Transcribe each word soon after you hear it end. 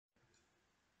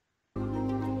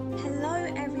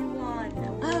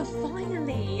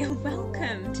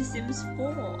welcome to Sims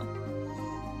 4.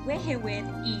 We're here with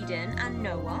Eden and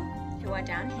Noah, who are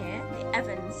down here, the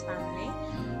Evans family,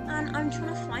 and I'm trying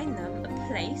to find them a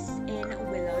place in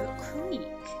Willow Creek.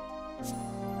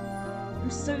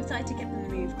 I'm so excited to get them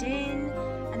moved in,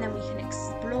 and then we can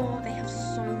explore. They have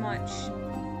so much.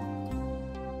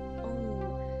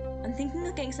 Oh, I'm thinking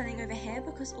of getting something over here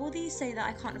because all these say that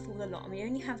I can't afford a lot, and we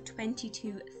only have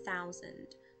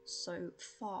 22,000 so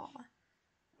far.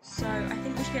 So I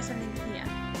think we should get something here.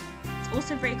 It's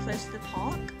also very close to the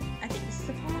park. I think this is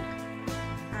the park.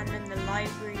 And then the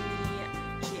library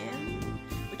gym,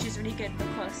 which is really good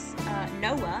because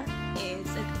Noah is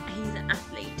he's an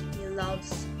athlete. He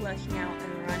loves working out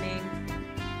and running.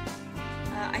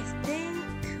 I think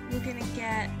we're gonna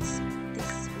get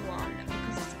this one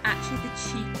because it's actually the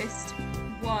cheapest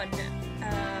one.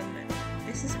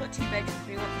 This has got 2 bedrooms.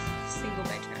 We want this single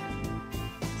bedroom,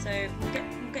 so we'll get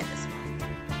this one.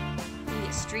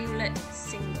 Streamlit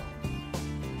single.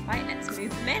 Right, let's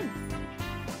move them in.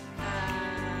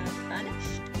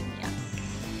 Furnished? Yes.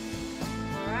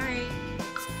 Alright.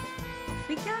 Off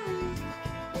we go.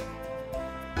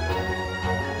 Right.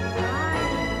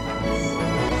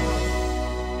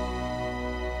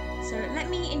 So let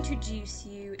me introduce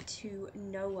you to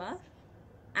Noah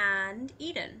and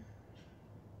Eden.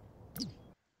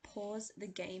 Pause the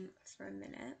game for a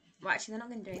minute. Well, actually, they're not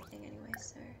going to do anything anyway,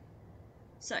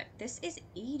 So, this is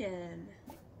Eden.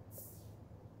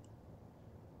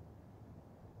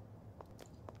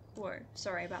 Whoa,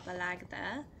 sorry about the lag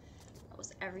there. That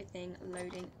was everything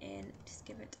loading in. Just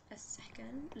give it a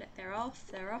second. Look, they're off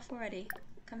already.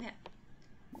 Come here.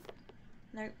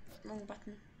 Nope, wrong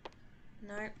button.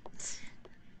 Nope.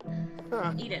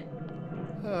 Eden.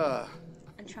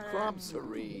 I'm trying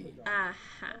to...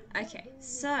 Aha, okay,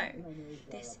 so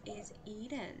this is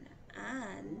Eden.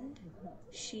 And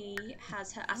she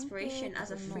has her aspiration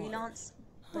as a freelance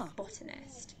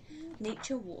botanist,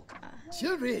 nature walker.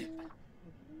 So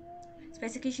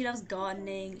basically she loves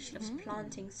gardening, she loves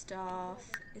planting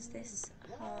stuff. Is this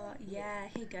her? Yeah,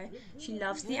 here you go. She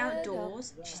loves the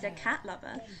outdoors. She's a cat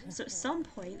lover. So at some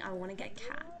point I want to get a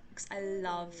cat because I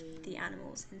love the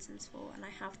animals in Sims 4 and I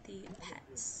have the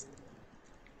pets.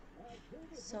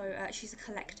 So she's a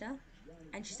collector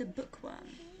and she's a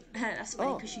bookworm. That's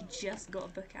funny because she just got a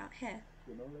book out. Here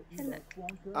look.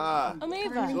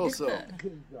 Book.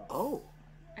 Oh.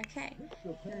 Okay,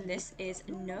 and this is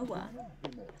Noah.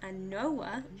 And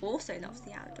Noah also loves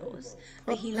the outdoors,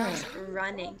 but he loves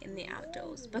running in the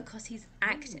outdoors because he's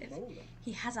active.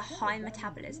 He has a high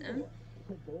metabolism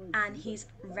and he's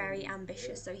very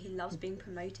ambitious, so he loves being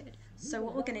promoted. So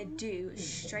what we're going to do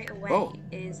straight away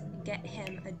is get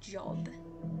him a job.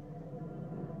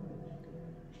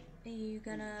 Are you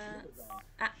gonna...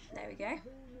 Ah, there we go.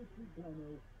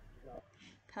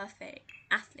 Perfect.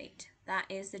 Athlete. That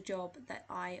is the job that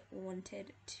I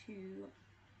wanted to...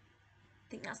 I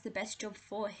think that's the best job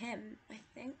for him, I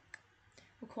think.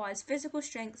 Requires physical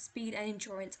strength, speed and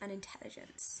endurance and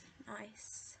intelligence.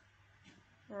 Nice.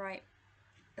 Right.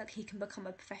 Look, he can become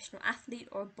a professional athlete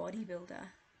or a bodybuilder.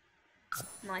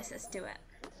 Nice, let's do it.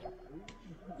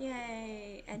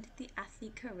 Yay! Entered the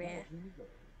athlete career.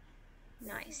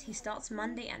 Nice. He starts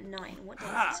Monday at 9. What day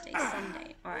is it today?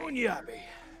 Sunday. Alright.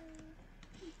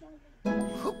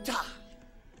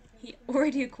 He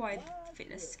already acquired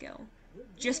fitness skill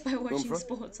just by watching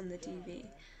sports on the TV.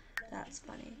 That's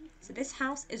funny. So this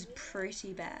house is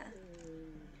pretty bare.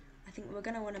 I think we're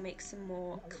going to want to make some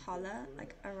more colour,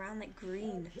 like around like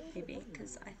green maybe,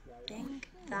 because I think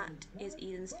that is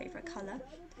Eden's favourite colour.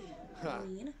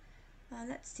 Green.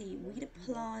 Let's see, weed a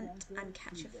plant and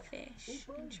catch a fish.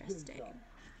 Interesting.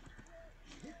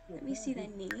 Let me see their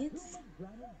needs.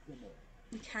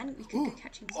 We could go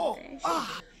catching some fish.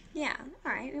 Yeah,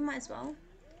 alright, we might as well.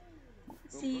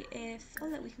 Let's see if... Oh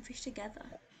look, we can fish together.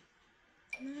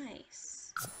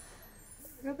 Nice.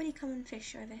 Everybody come and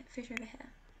fish over here.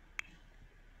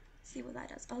 See what that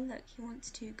does. Oh look, he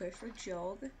wants to go for a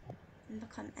jog and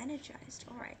become energized.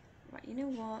 Alright, right, you know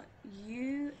what?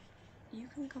 You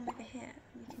can come over here.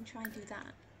 We can try and do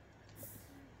that.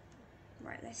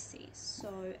 Right, let's see.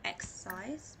 So,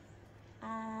 exercise.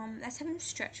 Let's have him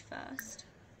stretch first.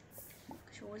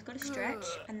 Because you always got to stretch,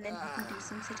 and then he can do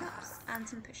some sit-ups and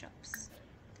some push-ups.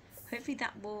 Hopefully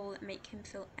that will make him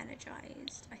feel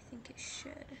energized. I think it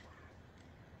should.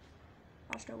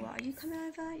 After a while. Are you coming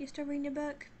over? You're still reading your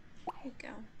book? Here you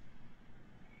go.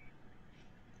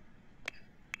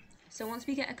 So once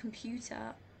we get a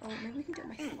computer... Oh, maybe we can do it on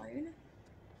my phone.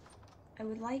 I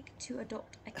would like to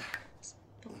adopt a cat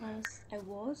because I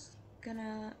was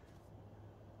gonna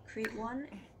create one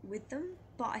with them,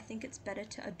 but I think it's better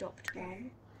to adopt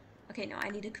one Okay, no, I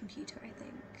need a computer, I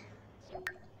think.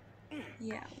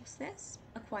 Yeah, what's this?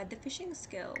 Acquired the fishing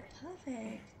skill.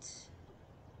 Perfect.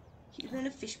 Keep them in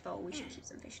a fishbowl. We should keep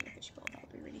some fish in a fishbowl. That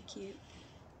would be really cute.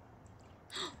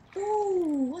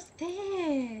 Ooh, what's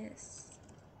this?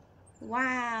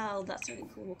 Wow, that's really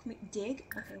cool. Can we dig?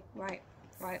 Okay, right,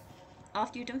 right.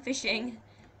 After you've done fishing.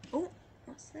 Oh,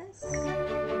 what's this?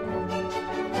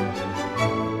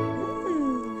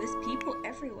 Ooh, there's people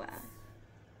everywhere.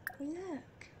 Look.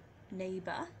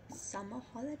 Neighbor, summer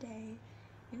holiday.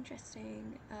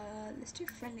 Interesting. Let's do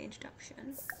friendly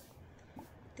introduction.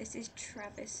 This is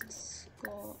Travis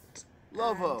Scott.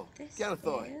 Lovo, This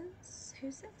Ganathoy. is...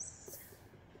 Who's this?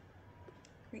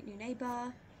 Great new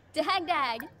neighbor.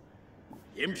 Dag.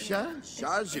 Imsha This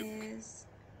Shajuk. is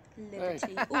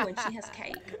Liberty. Oh, and she has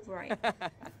cake. Right.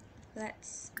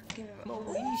 Let's give her a...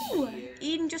 Ooh,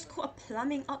 Eden just caught a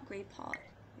plumbing upgrade part.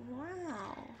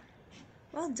 Wow.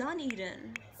 Well done,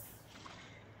 Eden.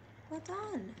 Well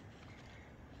done.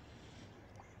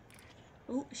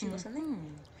 Oh, she got something.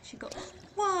 She got...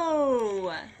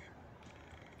 Whoa!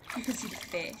 You can see the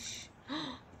fish.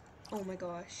 Oh my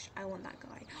gosh, I want that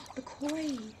guy. The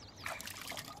koi!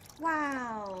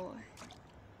 Wow!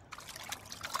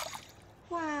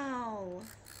 Wow!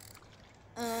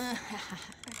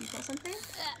 Have you got something?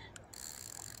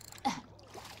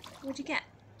 What'd you get?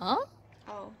 Huh?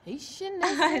 Oh. He shouldn't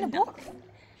have seen a book. Nothing.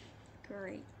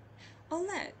 Great. Oh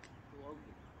look!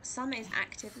 Summer is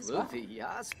active as well. Luffy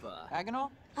Jasper.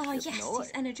 Agonal? Oh Just yes, know he's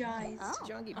it. energized.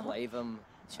 Junkie Blavum.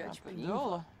 Church Beneva.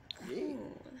 Dola.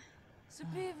 Cool.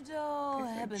 Sepivdo Go for a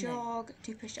Hebene. jog,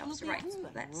 do push-ups. Right,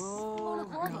 let's Whoa,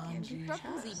 make him do Manji.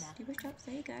 push-ups. Do push-ups,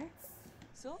 there you go.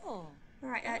 So.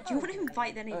 Alright, do you want to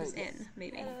invite the neighbours in,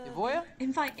 maybe? Evoya?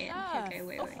 Invite in. Ah, Okay,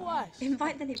 wait. flash.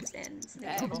 Invite the neighbours in so they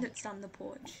Yeah. can sit down on the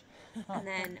porch. And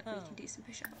then we can do some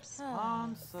push-ups.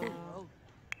 So.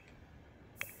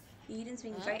 Eden's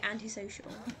being very antisocial.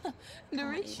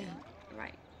 Narishi. Eden.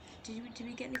 Right. Did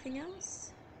we get anything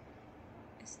else?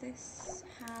 Is this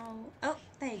how... Oh,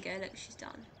 there you go. Look, she's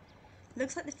done.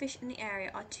 Looks like the fish in the area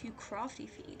are too crafty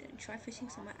for Eden. Try fishing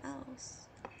somewhere else.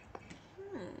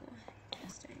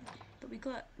 Interesting. But we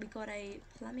got a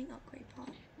plumbing upgrade part.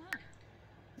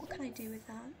 What can I do with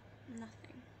that?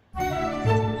 Nothing.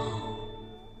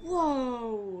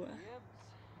 Whoa!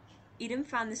 Eden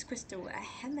found this crystal, a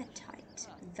hematite.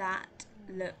 That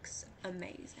looks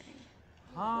amazing.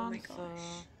 Oh my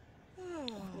gosh.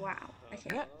 Wow.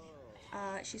 Okay.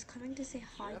 She's coming to say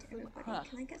hi to everybody.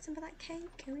 Can I get some of that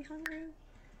cake? Are we hungry?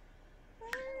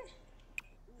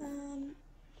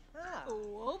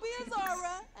 Obia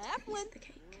Zara. Applin. The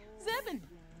cake. Zebin.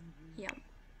 Yum.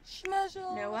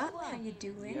 Schmezzle. Noah, how you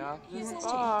doing? Yeah, You want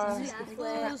far. to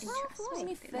interest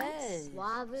Swami Fez.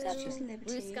 That's just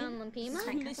Liberty. Ruskan Lampima?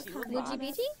 Thank you for coming. Luigi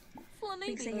Beachy?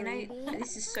 So, you know,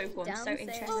 this is so cool. I'm so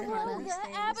interested in all these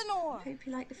things. Abenor. Hope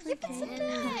you like the fruit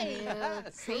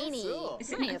cake. Creamy.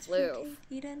 Is it Me nice flu. fruit cake,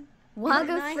 Eden?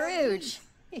 Wago Nice. Fruge.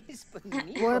 He's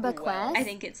Borba I Quest.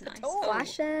 think it's nice. Oh.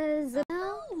 Washa Zabel.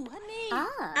 Oh, honey.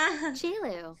 Ah,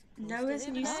 Chilu. Noah's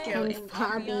new skill And in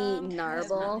Bobby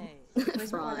Narble.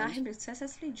 was not allow Franz. him to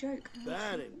successfully joke.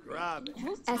 Bad and grab.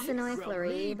 Essenoi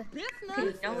Florib.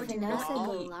 Okay, Noah, do not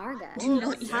Venosa eat. Galarga. Do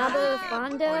not eat Tabo fruit cake.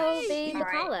 Fondo Babe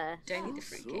Alright, Bacala. don't eat the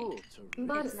fruit cake. It's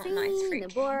not nice Botsini. fruit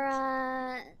cake.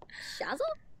 Nabora.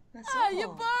 Shazzle? That's Ah, all.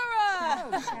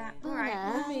 Yabara. Yeah. Alright.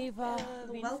 Amiva.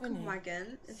 The welcome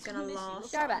wagon is gonna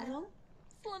last Jarba. how long?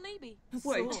 Flanibi.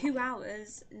 Whoa, 2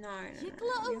 hours? No. We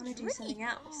want to do tricky. something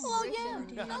else. Oh, We yeah. wanna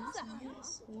do That's something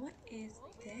else. What is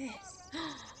this?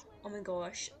 Oh my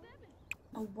gosh.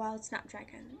 A wild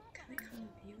snapdragon. Can I come and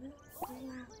view it? Oh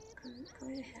wow. Come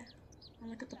over here. And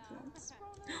look at the plants.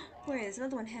 Wait, there's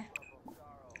another one here.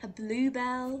 A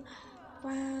bluebell.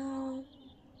 Wow.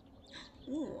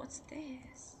 Ooh, what's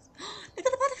this? Look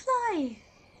at the butterfly!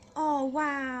 Oh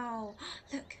wow.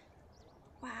 Look.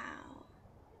 Wow.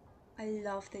 I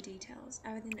love the details.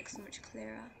 Everything looks so much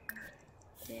clearer.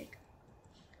 Dig.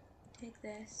 Dig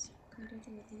this. Can we do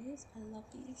anything with these? I love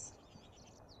these.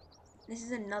 This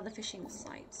is another fishing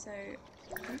site, so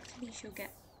hopefully she'll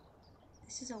get...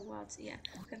 This is a wild... Yeah.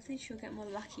 Hopefully she'll get more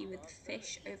lucky with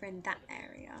fish over in that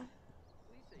area.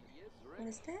 What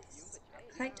is this?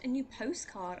 Collect a new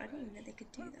postcard. I didn't even know they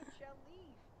could do that.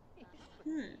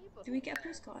 Do we get a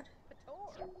postcard?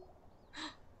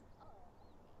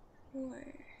 Whoa.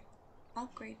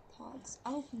 Upgrade pods.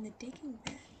 Oh, from the digging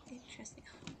bit. Interesting.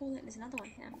 Oh, look, there's another one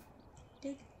here.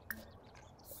 Dig.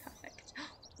 Perfect.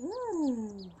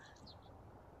 Ooh.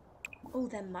 Oh,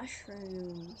 they're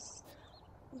mushrooms.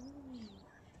 Ooh.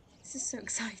 This is so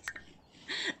exciting.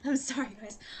 I'm sorry,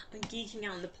 guys. I'm geeking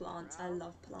out on the plants. I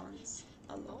love plants.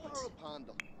 a lot.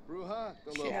 Bruja,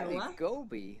 You know what?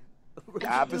 Gobi.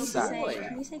 Abasai.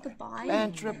 Can we say goodbye?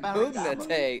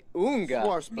 Ugnate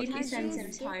Unga. Immediately sends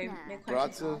him home. No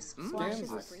questions Bratza, asked. Flashes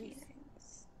Skanza. of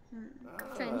feelings.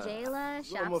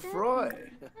 Trangela, Loma Shasta, Froy.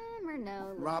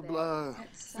 Merno, Rabla.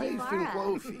 Let's Faith and Savara,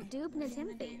 Wofi. Dubna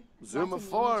Timothy, Zuma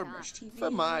Forb.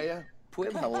 Famaya.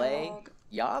 Puibhale.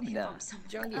 Yabna. Bump someone.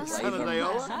 Jungle Oh, Son of Flavor.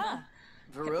 Naola. Ah.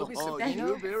 Verobi Oh, Sabino.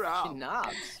 you be out.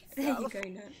 Knobs. There you go,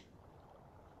 no.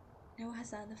 Noah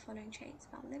has the following traits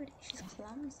about Liberty. She's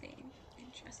clumsy.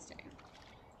 Interesting.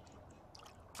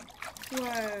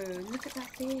 Whoa, look at that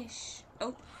fish.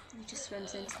 Oh, he just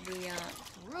swims into the,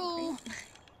 Rule.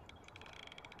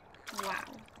 wow.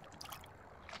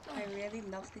 I really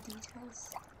love the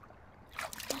details.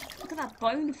 Look at that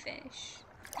bonefish.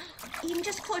 Even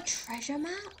just caught a treasure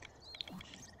map?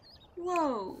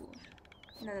 Whoa.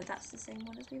 No, that's the same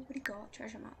one as we've already got.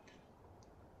 Treasure map.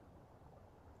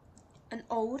 An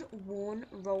old, worn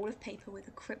roll of paper with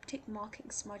a cryptic marking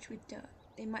smudged with dirt.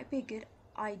 It might be a good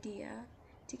idea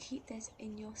to keep this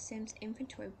in your Sims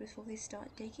inventory before they start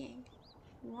digging.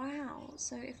 Wow,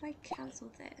 so if I cancel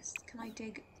this, can I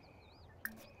dig?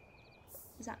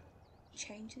 Does that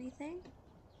change anything?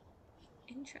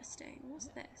 Interesting. What's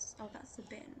this? Oh, that's the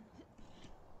bin.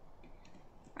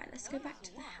 Right, let's go back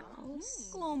to the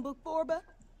house. Gloombook Borba.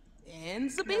 And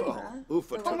Zabiba.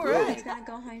 Ufa Alright. He's gonna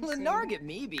go home soon. Lenarget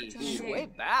Meebe. Johnny Shway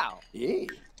Depp. Bow. Yeah.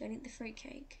 Don't eat the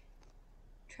fruitcake.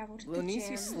 Travel to the Lunisi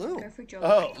gym. Sloom. Go for a jog.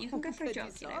 Oh. You can go for a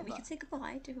jog, you know. We Kadisaba. can say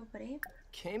goodbye to everybody.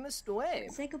 Camus Dway.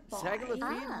 Say goodbye.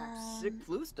 Zagalafid. Sick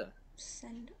Flusta.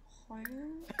 Send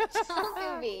home.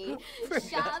 Movie,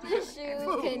 Shabashu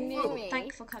Kanumi, Thank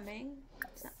you for coming.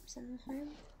 Send them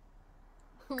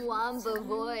home. Wamba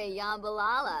Boy,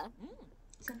 Yambalala,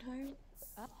 Send home.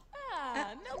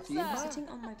 Ah, no, Sitting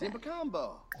on my bed. Timber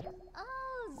combo.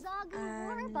 Oh,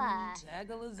 Zagawarba,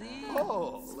 Tagalazi.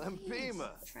 Oh,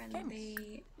 Lempima.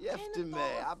 Friendly.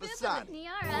 Yeftime. Abasani.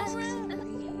 Niara,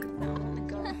 Leave. I want to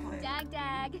go home. Dag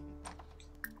Dag,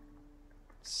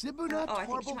 Sibuna Oh, I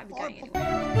think she Torble might be going Farble.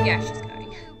 anyway. Yeah, she's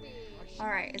going.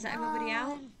 Alright, is that everybody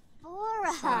out?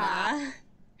 Bora,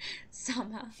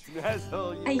 Summer. That's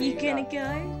all Are you gonna go?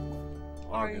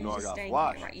 Or are Argan you just Orga staying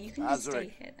Flash. here? Right, you can just stay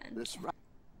Azaric. here then. This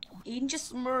Eden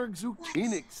just... Smurg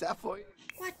Zucchinic Safoy.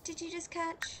 What did you just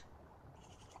catch?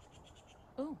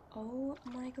 Ooh. Oh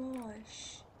my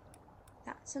gosh.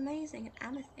 That's amazing. An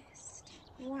amethyst.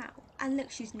 Wow. And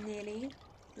look, she's nearly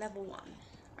level 1.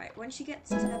 Right, when she gets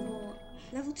to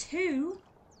level 2,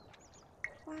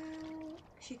 wow,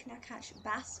 she can now catch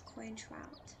bass, koi, and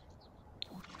trout.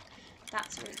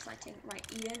 That's really exciting. Right,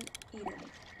 Eden,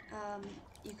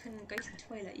 you can go to the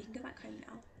toilet. You can go back home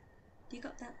now. You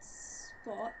got that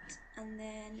spot, and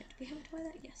then do we have a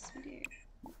toilet? Yes, we do.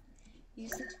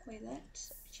 Use the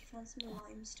toilet. She found some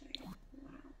limestone.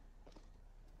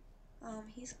 Wow.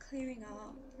 He's clearing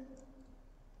up.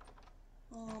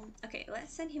 Okay,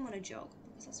 let's send him on a jog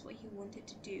because that's what he wanted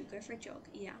to do. Go for a jog.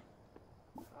 Yeah.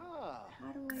 Ah.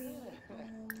 How do I?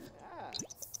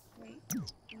 Wait. No,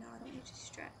 I don't need to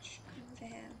stretch. Come over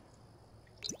here.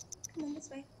 Come on this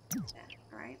way. There.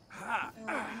 All right.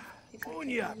 If I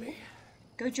can-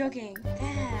 Go jogging.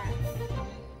 There.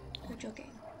 Go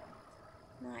jogging.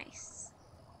 Nice.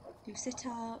 Do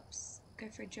sit-ups. Go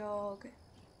for a jog.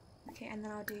 Okay, and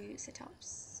then I'll do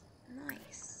sit-ups.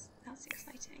 Nice. That's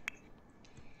exciting.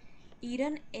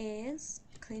 Eden is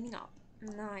cleaning up.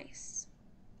 Nice.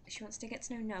 She wants to get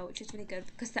to know Noah, which is really good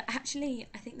because they're actually,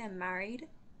 I think they're married,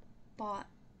 but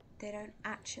they don't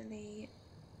actually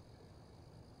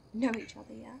know each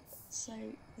other yet. So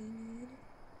they need...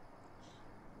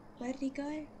 Where did he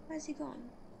go? Where's he gone?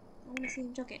 I want to see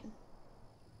him jogging.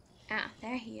 Ah,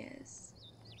 there he is.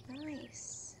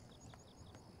 Nice.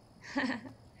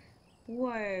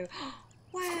 Whoa.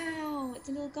 Wow, it's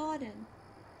a little garden.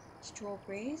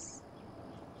 Strawberries.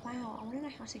 Wow, I want to know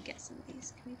how to get some of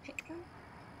these. Can we pick them?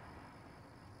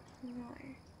 No.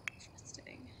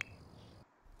 Interesting.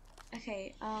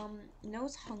 Okay,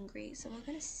 Noah's hungry, so we're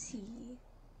gonna see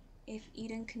if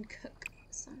Eden can cook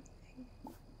something.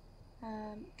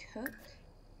 Cook.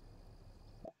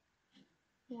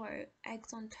 Whoa,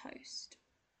 eggs on toast.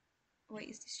 Wait,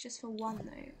 is this just for one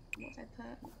though? What have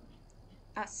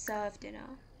I put? Serve dinner.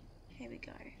 Here we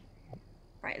go.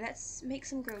 Right, let's make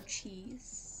some grilled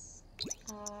cheese.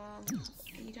 Are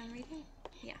you done reading?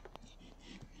 Yeah.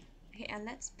 Okay, and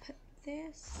let's put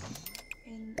this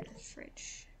in the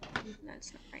fridge. No,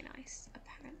 it's not very nice,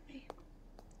 apparently.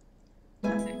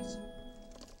 Perfect.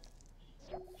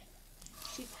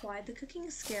 She acquired the cooking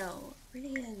skill.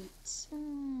 Brilliant.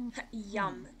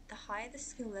 Yum. The higher the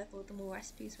skill level, the more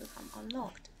recipes become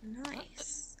unlocked.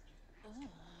 Nice.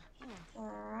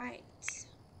 Alright.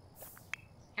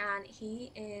 And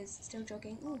he is still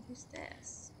jogging. Oh, who's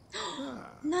this?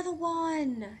 Another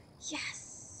one!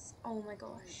 Yes! Oh my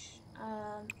gosh.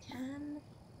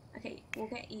 Okay, we'll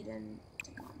get Eden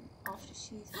to come after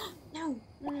she's... No!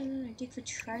 No. Dig for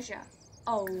treasure.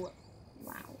 Oh,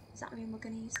 wow. Does that mean we're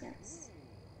gonna use this?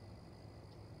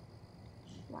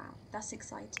 Wow, that's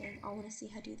exciting. I want to see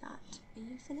her do that. Are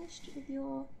you finished with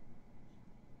your...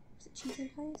 Was it cheese and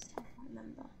toast? I can't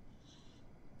remember.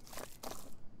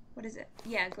 What is it?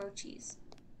 Yeah, grilled cheese.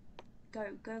 Go.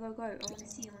 I want to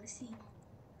see.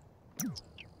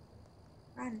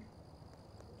 Run.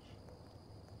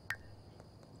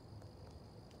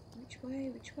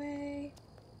 Which way?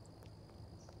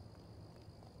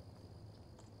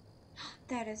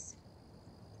 There it is.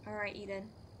 Alright, Eden.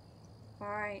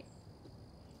 Alright.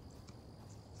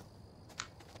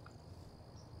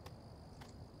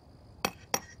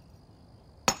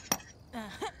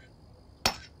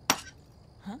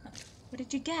 What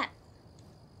did you get?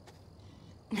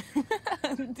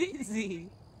 Dizzy.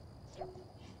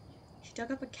 She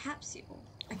dug up a capsule.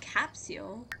 A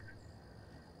capsule?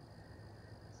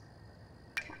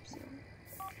 Capsule.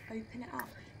 Open it up.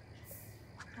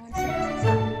 I want to see what's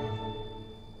inside.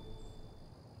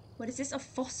 What is this? A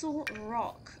fossil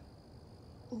rock.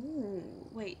 Ooh,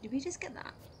 wait, did we just get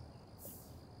that?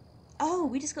 Oh,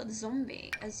 we just got the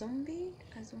zombie. A zombie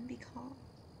car.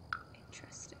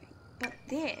 Interesting. But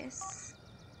this...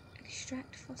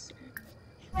 Extract fossil.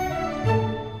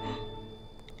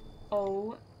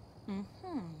 Oh.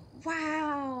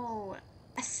 Wow.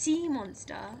 A sea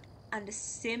monster and a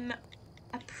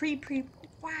pre.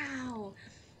 Wow.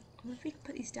 I wonder if we can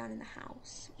put these down in the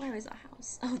house. Where is our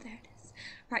house? Oh, there it is.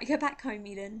 Right, go back home,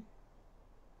 Eden.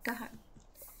 Go home.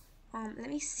 Let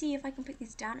me see if I can put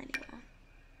these down anywhere.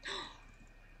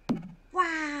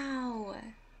 Wow.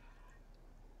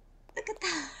 Look at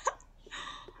that.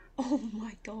 Oh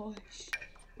my gosh.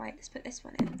 Right, let's put this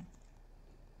one in.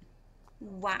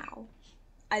 Wow.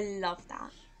 I love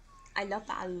that. I love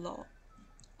that a lot.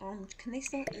 Can they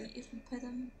still eat if we put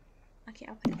them? Okay,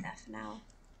 I'll put it there for now.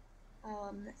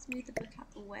 Let's move the book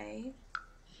out the way.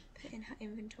 Put in her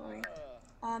inventory.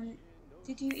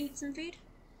 Did you eat some food?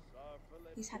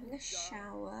 He's having a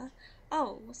shower.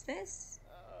 Oh, what's this?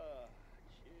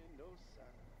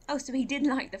 Oh, so he did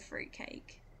like the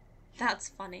fruitcake. That's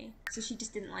funny. So she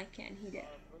just didn't like it and he did.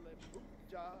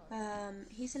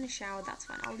 He's in a shower, that's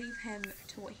fine. I'll leave him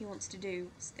to what he wants to do.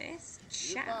 What's this?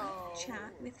 Chat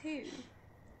with who?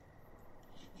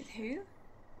 With who?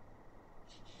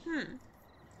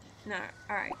 No,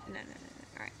 alright. No.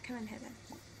 Alright, come in here then.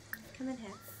 Come in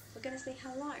here. We're gonna say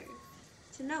hello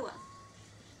to Noah.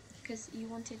 Because you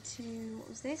wanted to, what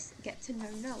was this? Get to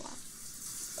know Noah.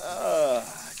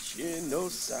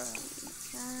 Chinosa.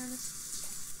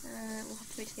 We'll have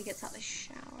to wait till he gets out of the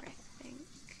shower, I think.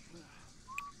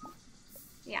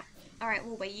 Yeah. Alright,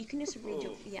 we'll wait. You can just read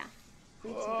your... Yeah.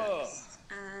 Read some books.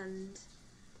 And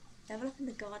developing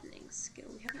the gardening skill.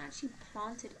 We haven't actually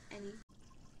planted any...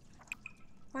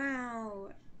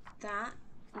 Wow. That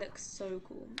looks so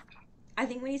cool. I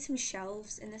think we need some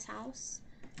shelves in this house.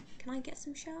 Can I get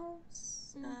some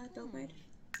shelves? Build mode.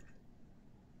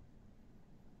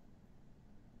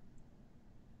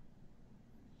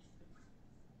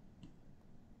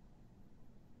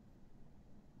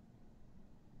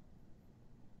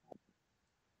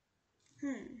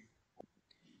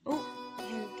 Oh, here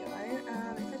we go.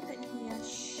 If I put in here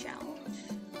shelf,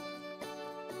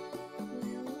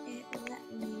 will it let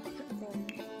me put them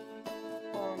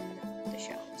on the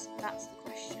shelves? That's the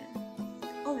question.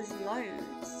 Oh, there's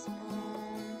loads.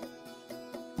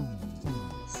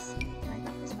 Let's see. Can I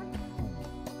grab this one?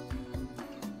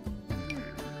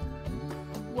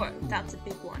 Whoa, that's a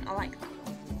big one. I like that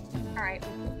one. Alright,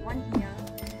 we'll put one here.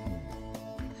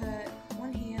 Put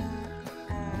one here.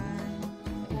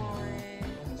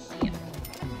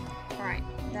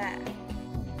 There.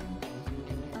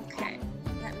 Okay,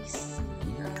 let me see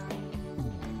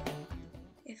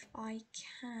if I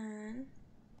can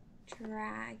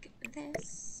drag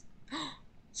this.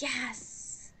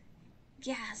 Yes!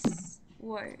 Yes!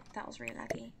 Whoa, that was really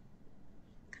laggy.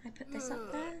 Can I put this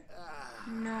up there?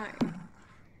 No.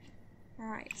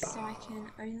 Alright, so I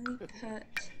can only put the...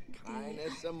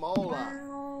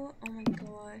 Wow! Oh my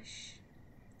gosh.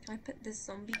 Can I put this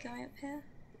zombie guy up here?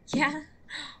 Yeah?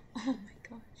 Oh my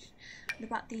gosh. What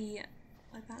about the...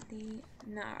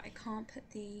 No, I can't put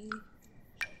the...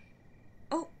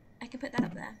 Oh! I can put that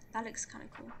up there. That looks kind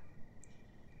of cool.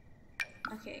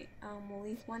 Okay, we'll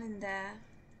leave one in there.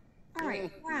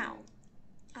 Alright, wow.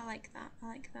 I like that. I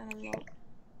like that a lot.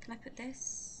 Can I put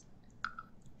this?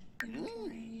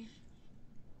 Inventory.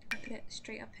 Put it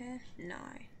straight up here? No.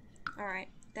 Alright,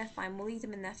 they're fine. We'll leave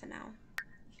them in there for now.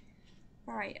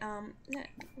 Alright,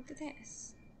 look at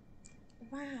this.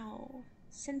 Wow.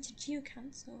 Send to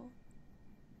geocancel.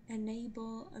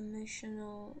 Enable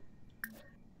emotional.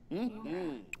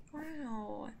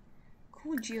 Wow.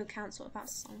 Cool geocancel about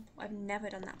sample. I've never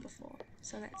done that before.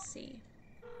 So let's see.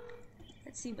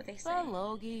 Let's see what they say.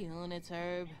 Logi units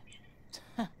herb.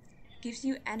 Gives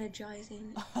you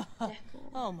energizing decor.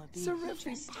 Oh my beast.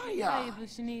 Serifaya.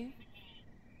 Bushini.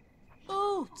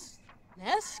 Oots.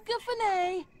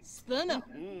 Neskafane. Splinter.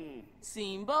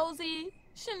 Simbozi.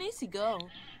 Shanisi go.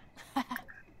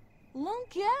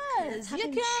 Lunkas.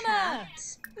 Having Yakana.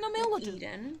 chat No with milwaukee.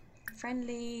 Eden.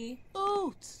 Friendly.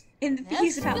 Oots.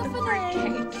 Enthused about the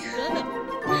fruitcake. Splinter.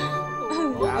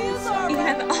 Oh, you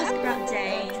have to ask about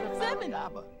day.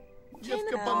 Dabba.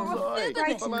 Jifka Canada. Bumzoy.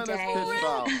 Brighton Balanas Day.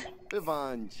 Pisval.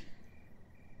 Bivanj.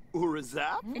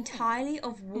 Urazap? Entirely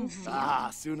of Wolfield. Ah,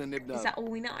 Suna Is Nibna. that all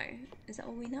we know? Is that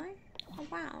all we know? Oh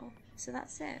wow. So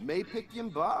that's it. May pick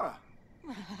Yimbara.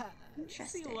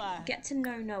 Interesting. See why. Get to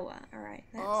know Noah. Alright,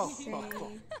 let's Oh. see.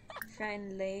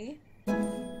 Friendly.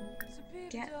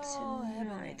 Get to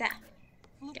know. There.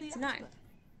 Get to know.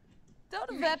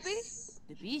 Don't Nice. Veppy.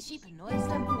 The Bishi Panoy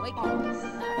Sam Wake.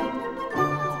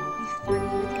 Be funny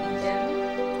with Eden.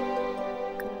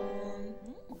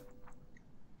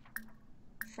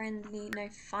 Friendly, no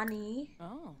funny.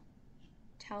 Oh.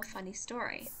 Tell funny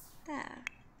story. There.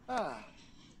 Ah,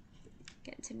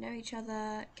 Get to know each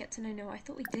other. Get to know Noah. I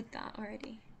thought we did that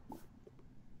already.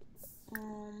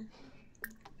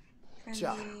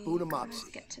 Cha, Friendly.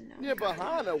 Budamapsi. Get to know.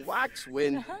 Nibahana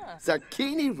Waxwin.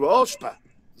 Zakini Rospa.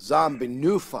 Zambi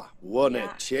Nufa. One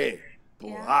Yeah. che.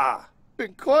 Yeah. Blah.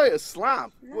 Binkoya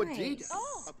Slam. What did? Nice.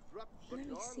 Let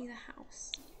me see the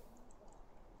house.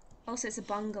 Also, it's a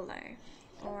bungalow.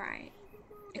 Alright.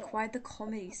 Acquired the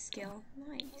comedy skill.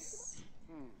 Nice.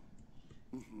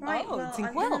 Right, Oh, well, think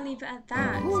I'm well. gonna leave it at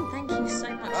that. Thank you so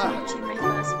much for watching my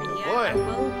first video. boy. I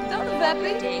will Don't be Veppy.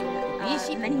 uploading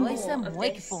Bishi many Panoy more Sam of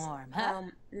Wake this form, huh?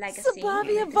 legacy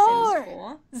Sabavia of The Vor. Sims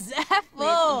 4 with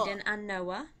Zaffo. Eden and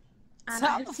Noah. And I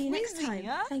Top hope to see you next freezing, time.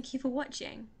 huh? Thank you for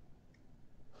watching.